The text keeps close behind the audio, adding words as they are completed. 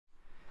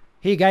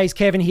Hey guys,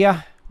 Kevin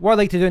here. What I'd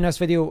like to do in this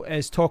video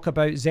is talk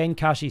about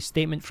ZenCash's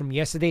statement from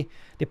yesterday.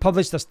 They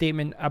published a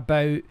statement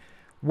about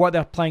what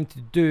they're planning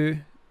to do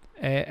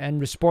in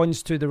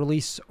response to the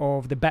release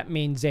of the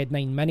Bitmain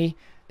Z9 Mini,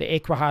 the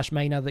Equihash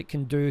miner that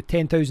can do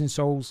 10,000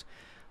 sols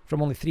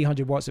from only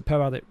 300 watts of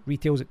power that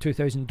retails at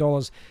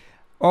 $2,000.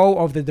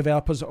 All of the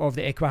developers of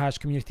the Equihash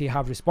community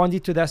have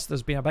responded to this.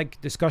 There's been a big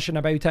discussion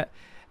about it.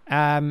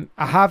 I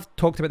have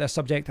talked about this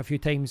subject a few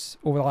times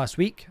over the last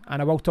week,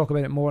 and I will talk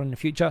about it more in the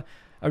future.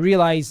 I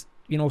realise,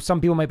 you know, some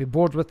people might be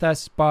bored with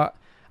this, but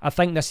I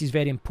think this is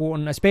very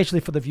important, especially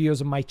for the viewers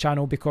of my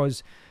channel,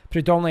 because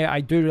predominantly I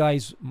do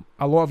realise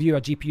a lot of you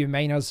are GPU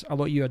miners, a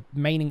lot of you are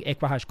mining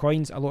Equihash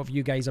coins, a lot of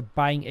you guys are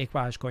buying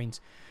Equihash coins.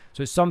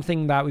 So it's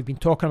something that we've been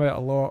talking about a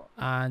lot,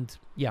 and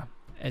yeah,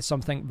 it's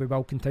something we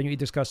will continue to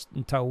discuss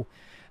until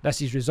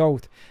this is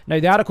resolved. Now,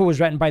 the article was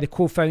written by the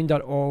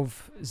co-founder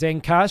of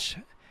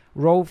ZenCash,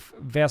 Rolf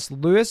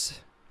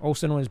Lewis,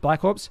 also known as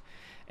Black Ops.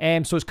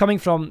 So it's coming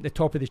from the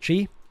top of the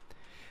tree.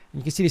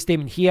 You can see the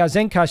statement here,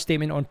 ZenCash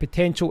statement on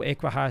potential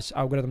Equihash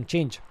algorithm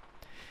change.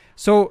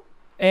 So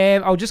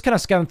I'll just kind of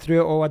skim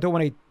through it all. I don't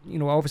want to, you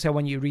know, obviously I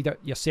want you to read it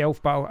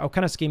yourself, but I'll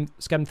kind of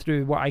skim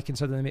through what I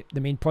consider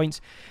the main points.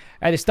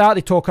 At the start,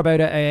 they talk about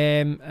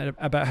it,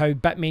 about how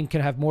Bitmain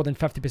can have more than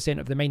 50%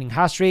 of the mining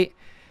hash rate.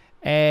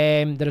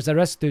 There is a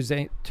risk to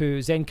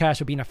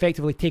ZenCash of being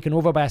effectively taken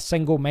over by a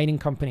single mining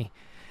company,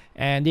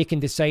 and they can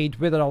decide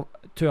whether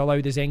to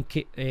allow the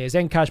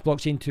ZenCash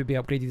blockchain to be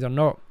upgraded or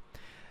not.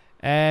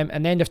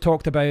 And then they've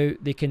talked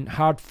about they can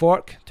hard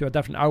fork to a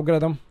different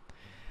algorithm.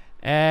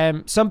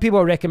 Some people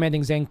are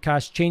recommending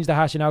ZenCash change the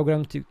hashing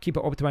algorithm to keep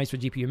it optimized for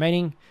GPU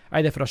mining,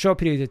 either for a short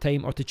period of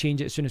time or to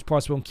change it as soon as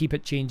possible and keep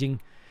it changing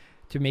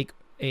to make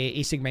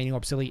ASIC mining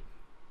obsolete.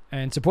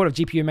 And support of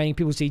GPU mining,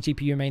 people say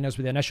GPU miners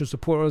were the initial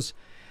supporters,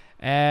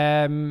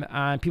 and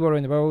people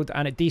around the world,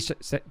 and it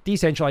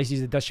decentralizes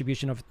the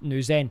distribution of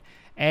new Zen.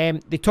 I'll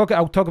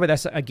talk about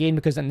this again,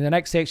 because in the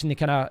next section, they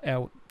kind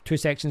of two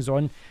sections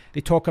on,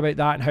 they talk about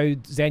that and how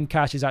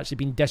ZenCash is actually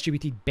being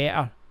distributed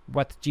better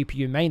with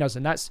GPU miners,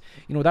 and that's,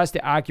 you know, that's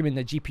the argument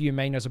that GPU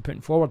miners are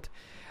putting forward.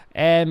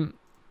 At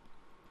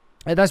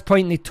this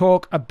point, they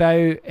talk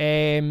about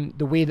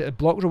the way that the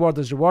block reward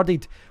is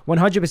rewarded.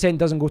 100%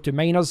 doesn't go to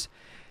miners.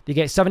 They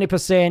get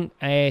 70%,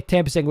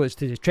 10% goes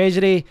to the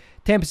treasury,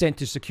 10%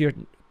 to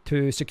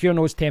secure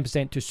nodes,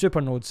 10% to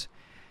super nodes.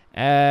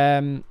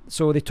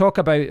 So they talk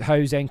about how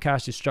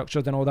ZenCash is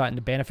structured and all that, and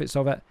the benefits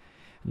of it,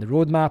 and the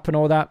roadmap and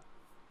all that.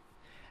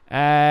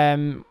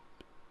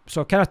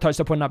 So I kind of touched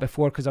upon that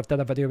before because I've done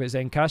a video about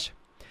ZenCash.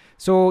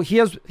 So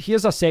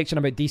here's a section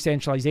about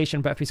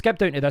decentralization, but if we skip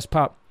down to this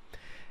part,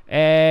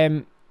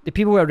 the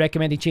people who are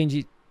recommending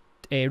changing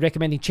the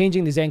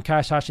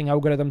ZenCash hashing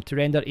algorithm to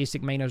render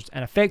ASIC miners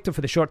ineffective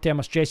for the short term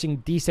are stressing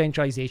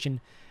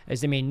decentralization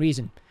as the main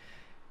reason.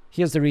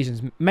 Here's the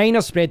reasons.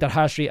 Miners spread their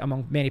hash rate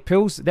among many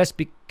pools. This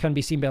can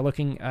be seen by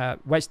looking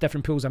at which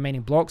different pools are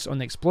mining blocks on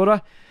the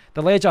Explorer.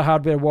 The Ledger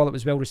hardware wallet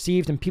was well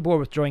received, and people are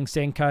withdrawing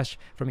ZenCash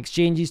from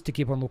exchanges to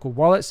keep on local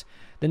wallets.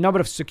 The number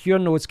of secure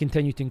nodes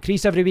continue to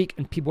increase every week,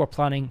 and people are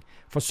planning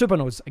for super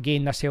nodes.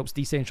 Again, this helps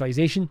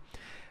decentralization.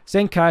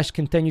 ZenCash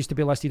continues to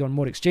be listed on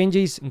more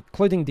exchanges,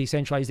 including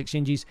decentralized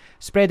exchanges,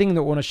 spreading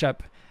the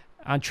ownership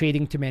and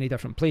trading to many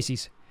different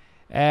places.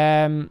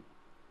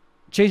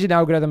 Changing the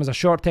algorithm is a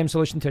short-term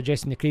solution to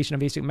addressing the creation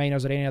of ASIC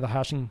miners or any other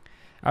hashing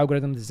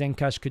algorithm that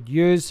ZenCash could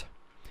use.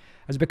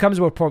 As it becomes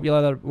more popular,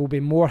 there will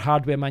be more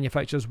hardware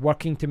manufacturers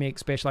working to make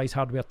specialized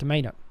hardware to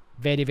mine it.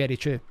 Very, very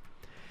true.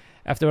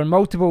 If there were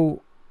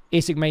multiple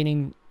ASIC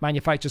mining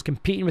manufacturers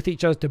competing with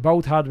each other to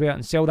build hardware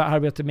and sell that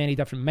hardware to many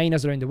different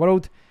miners around the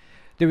world,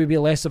 there would be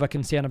less of a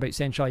concern about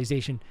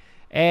centralization.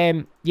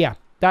 Yeah,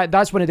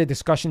 that's one of the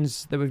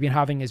discussions that we've been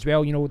having as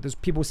well. You know, there's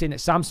people saying that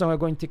Samsung are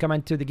going to come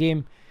into the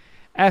game.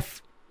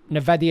 If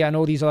Nvidia and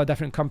all these other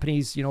different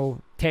companies, you know,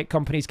 tech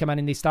companies come in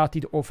and they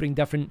started offering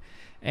different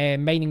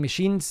mining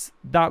machines,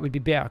 that would be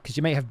better, because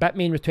you might have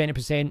Bitmain with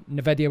 20%,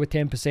 Nvidia with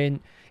 10%,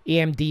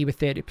 AMD with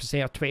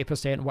 30% or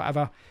 20%,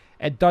 whatever.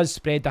 It does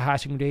spread the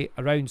hashing rate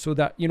around, so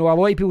that, you know, a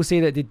lot of people say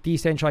that the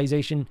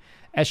decentralization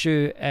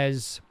issue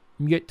is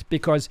mute,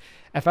 because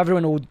if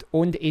everyone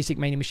owned ASIC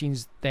mining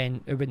machines,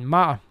 then it wouldn't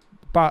matter.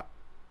 But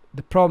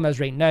the problem is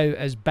right now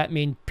is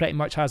Bitmain pretty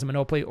much has a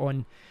monopoly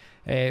on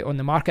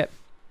the market.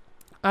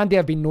 And they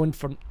have been known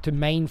to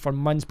mine for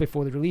months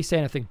before they release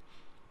anything.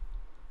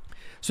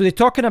 So they're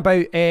talking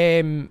about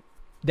the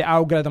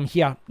algorithm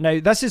here. Now,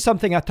 this is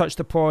something I touched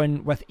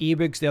upon with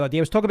Awoogs the other day.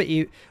 I was talking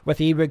about with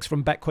Awoogs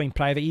from Bitcoin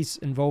Private. He's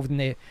involved in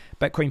the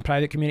Bitcoin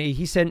Private community.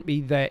 He sent me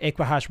the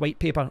Equihash white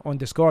paper on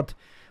Discord,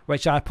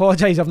 which I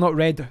apologise I've not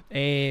read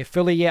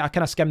fully yet. I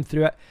kind of skimmed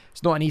through it.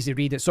 It's not an easy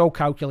read. It's all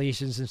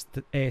calculations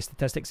and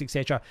statistics,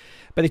 etc.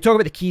 But they talk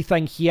about the key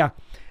thing here.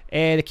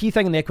 The key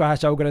thing in the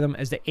Equihash algorithm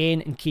is the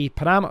N and K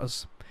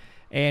parameters.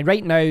 And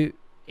right now,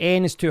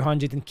 N is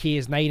 200 and K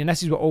is 9, and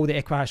this is what all the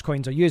Equihash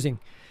coins are using.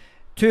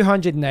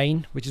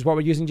 209, which is what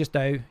we're using just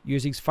now,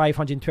 uses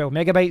 512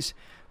 megabytes.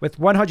 With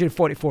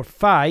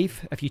 144.5,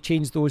 if you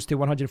change those to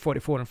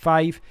 144 and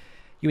 5,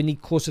 you would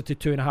need closer to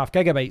 2.5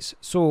 gigabytes.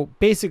 So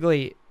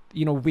basically,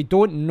 you know, we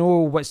don't know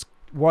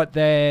what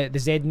the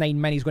Z9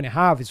 Mini is going to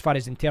have as far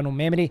as internal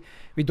memory.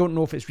 We don't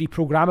know if it's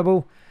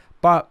reprogrammable,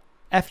 but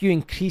if you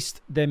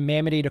increased the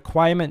memory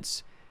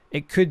requirements,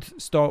 it could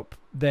stop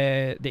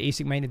the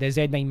ASIC miner, the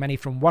Z9 Mini,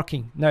 from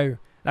working. Now,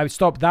 that would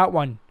stop that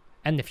one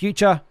in the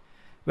future.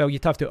 Well,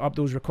 you'd have to up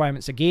those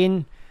requirements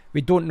again.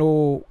 We don't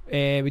know.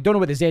 We don't know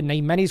what the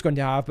Z9 Mini is going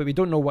to have, but we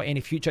don't know what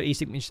any future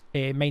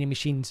ASIC mining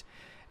machines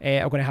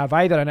are going to have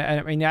either. And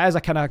I mean, it is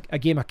a kind of a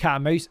game of cat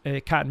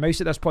and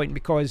mouse at this point,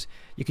 because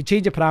you can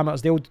change the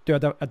parameters. They'll do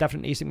a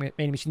different ASIC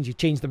mining machines. You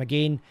change them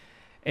again,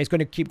 it's going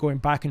to keep going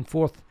back and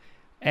forth.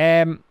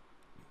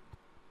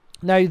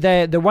 Now,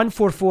 the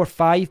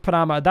 1445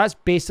 parameter, that's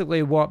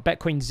basically what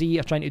Bitcoin Z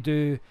are trying to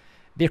do.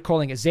 They're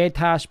calling it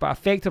ZenCash, but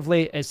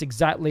effectively it's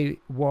exactly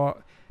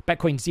what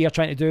Bitcoin Z are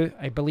trying to do.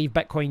 I believe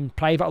Bitcoin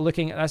Private are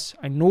looking at this.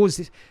 I know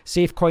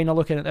Safecoin are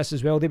looking at this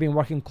as well. They've been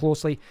working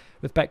closely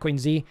with Bitcoin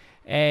Z.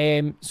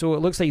 So it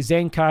looks like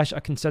ZenCash are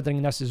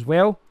considering this as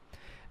well.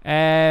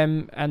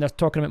 And they're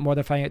talking about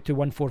modifying it to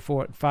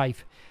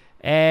 1445.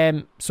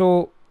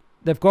 So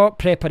they've got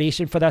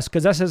preparation for this,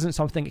 because this isn't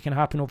something that can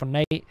happen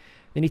overnight.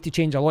 They need to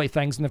change a lot of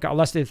things, and they've got a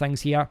list of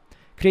things here.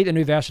 Create a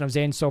new version of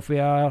Zen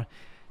software,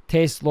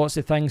 test lots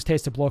of things,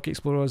 test the block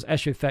explorers,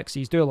 issue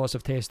fixes, do lots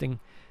of testing.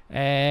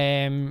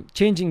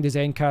 Changing the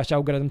ZenCash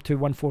algorithm to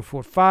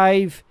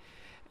 1445.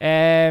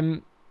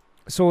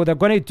 So they're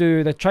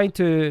trying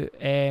to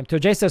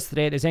address this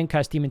threat. The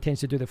ZenCash team intends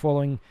to do the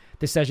following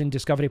decision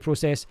discovery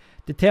process: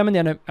 determine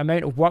the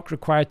amount of work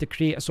required to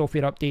create a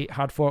software update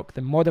hard fork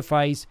that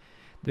modifies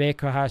the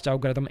Equihash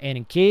algorithm N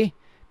and K.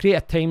 Create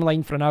a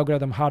timeline for an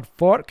algorithm hard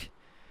fork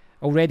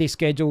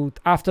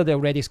after the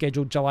already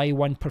scheduled July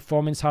 1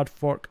 performance hard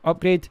fork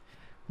upgrade.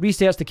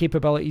 Research the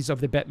capabilities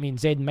of the Bitmain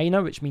Z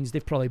miner, which means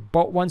they've probably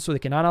bought one so they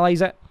can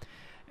analyze it.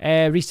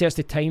 Research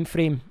the time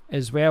frame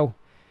as well.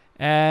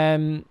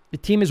 The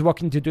team is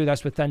working to do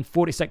this within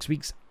 46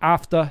 weeks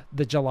after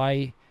the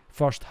July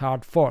 1st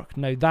hard fork.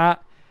 Now,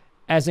 that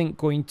isn't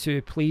going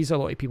to please a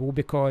lot of people,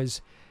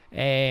 because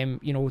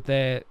you know,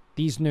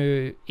 these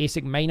new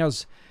ASIC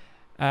miners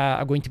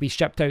are going to be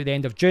shipped out at the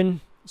end of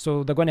June.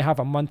 So they're going to have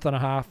a month,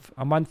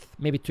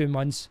 maybe 2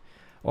 months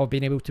of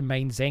being able to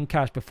mine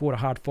ZenCash before a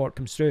hard fork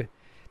comes through.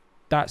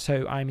 That's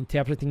how I'm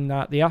interpreting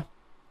that there.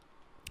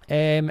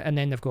 And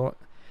then they've got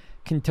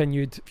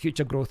continued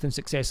future growth and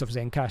success of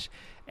ZenCash.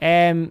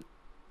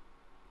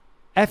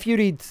 If you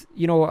read,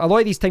 you know, a lot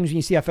of these times when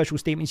you see official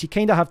statements, you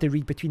kind of have to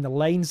read between the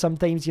lines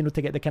sometimes, you know,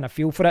 to get the kind of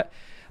feel for it.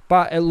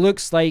 But it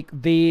looks like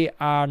they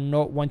are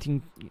not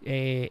wanting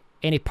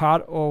any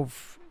part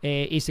of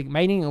ASIC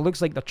mining. It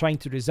looks like they're trying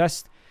to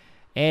resist.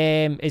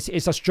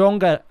 It's a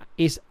stronger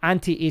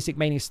anti-ASIC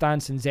mining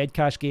stance than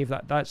ZCash gave.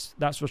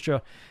 That's for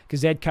sure,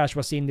 because ZCash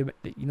were saying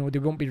they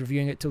won't be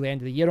reviewing it till the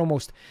end of the year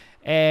almost.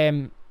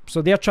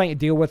 So they're trying to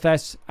deal with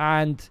this,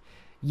 and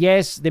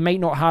yes, they might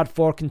not hard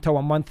fork until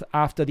a month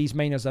after these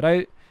miners are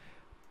out,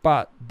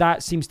 but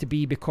that seems to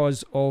be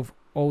because of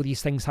all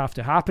these things have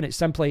to happen. It's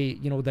simply,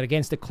 you know, they're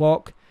against the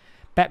clock.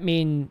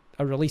 Bitmain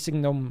are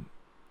releasing them,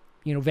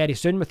 you know, very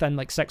soon, within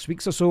like 6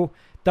 weeks or so.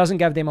 Doesn't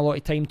give them a lot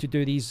of time to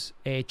do these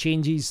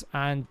changes,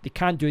 and they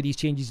can't do these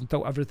changes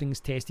until everything's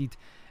tested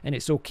and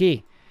it's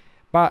okay.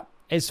 But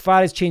as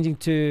far as changing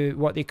to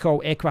what they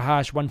call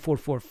Equihash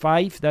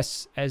 1445,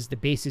 this is the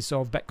basis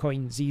of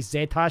Bitcoin Z's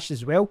Zhash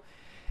as well.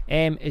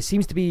 It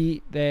seems to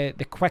be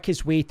the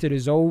quickest way to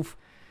resolve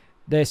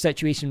the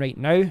situation right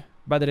now,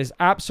 but there is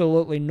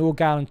absolutely no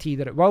guarantee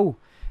that it will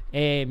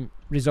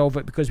resolve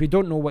it, because we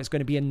don't know what's going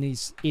to be in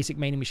these ASIC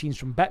mining machines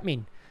from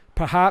Bitmain.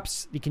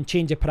 Perhaps they can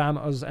change the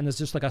parameters, and there's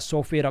just like a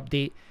software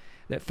update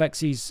that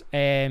fixes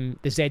the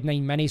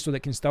Z9 Mini so that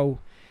it can still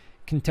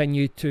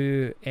continue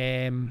to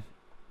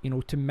you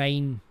know, to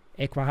mine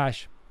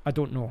Equihash. I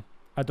don't know.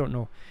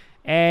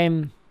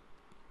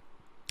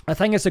 I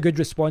think it's a good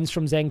response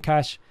from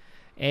ZenCash.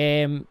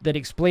 They're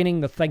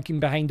explaining the thinking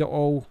behind it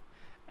all,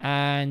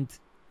 and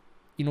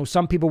you know,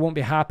 some people won't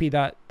be happy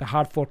that the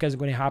hard fork isn't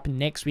going to happen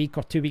next week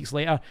or 2 weeks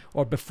later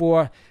or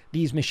before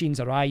these machines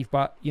arrive.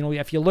 But you know,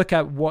 if you look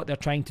at what they're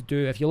trying to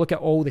do, if you look at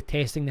all the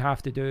testing they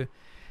have to do,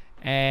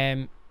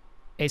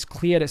 it's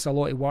clear it's a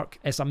lot of work.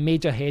 It's a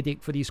major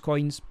headache for these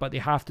coins, but they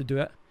have to do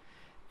it.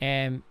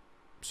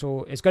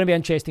 So it's going to be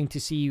interesting to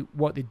see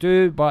what they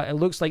do, but it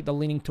looks like they're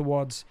leaning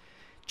towards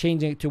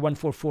changing it to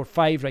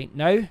 1445 right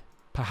now.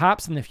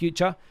 Perhaps in the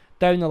future,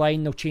 down the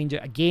line, they'll change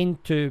it again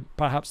to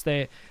perhaps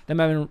the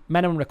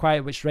minimum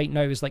required, which right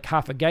now is like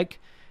half a gig.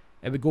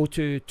 It would go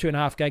to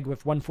 2.5 gig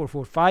with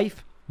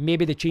 1445.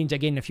 Maybe they change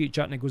again in the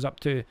future and it goes up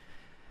to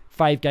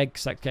 5 gig,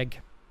 6 gig.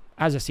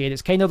 As I said,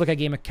 it's kind of like a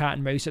game of cat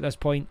and mouse at this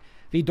point.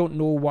 They don't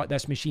know what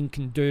this machine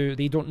can do.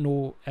 They don't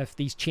know if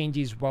these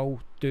changes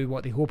will do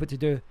what they hope it to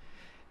do.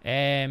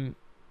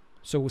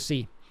 So we'll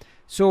see.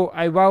 So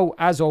I will,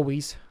 as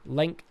always,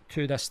 link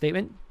to this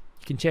statement.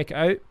 You can check it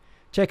out.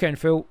 Check it out in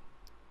full.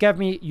 Give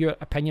me your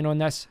opinion on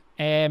this.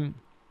 I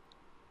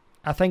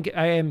think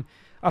I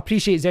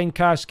appreciate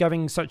ZenCash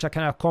giving such a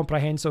kind of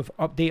comprehensive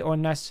update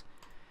on this.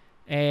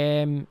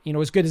 You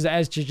know, as good as it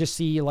is to just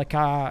see like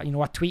a, you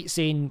know, a tweet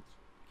saying,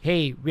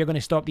 hey, we're going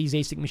to stop these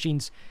ASIC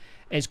machines,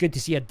 it's good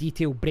to see a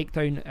detailed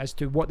breakdown as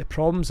to what the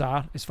problems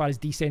are as far as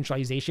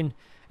decentralization,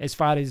 as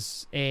far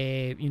as,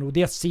 you know,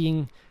 they're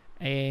seeing,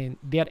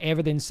 their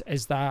evidence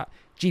is that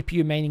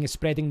GPU mining is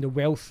spreading the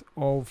wealth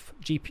of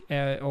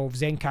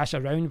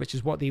ZenCash around, which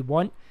is what they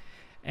want,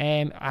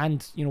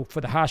 and, you know,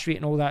 for the hash rate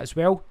and all that as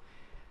well.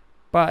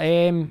 But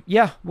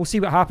yeah, we'll see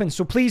what happens.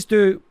 So please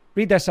do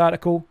read this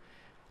article,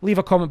 leave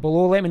a comment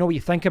below, let me know what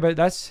you think about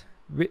this.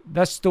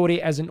 This story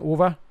isn't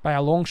over by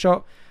a long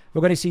shot. We're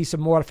going to see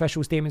some more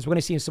official statements. We're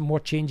going to see some more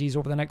changes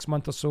over the next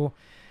month or so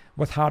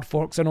with hard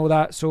forks and all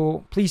that.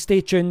 So please stay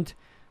tuned.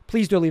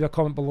 Please do leave a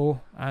comment below.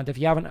 And if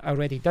you haven't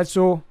already did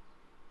so,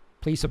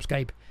 please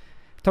subscribe.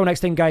 Till next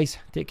time, guys,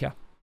 take care.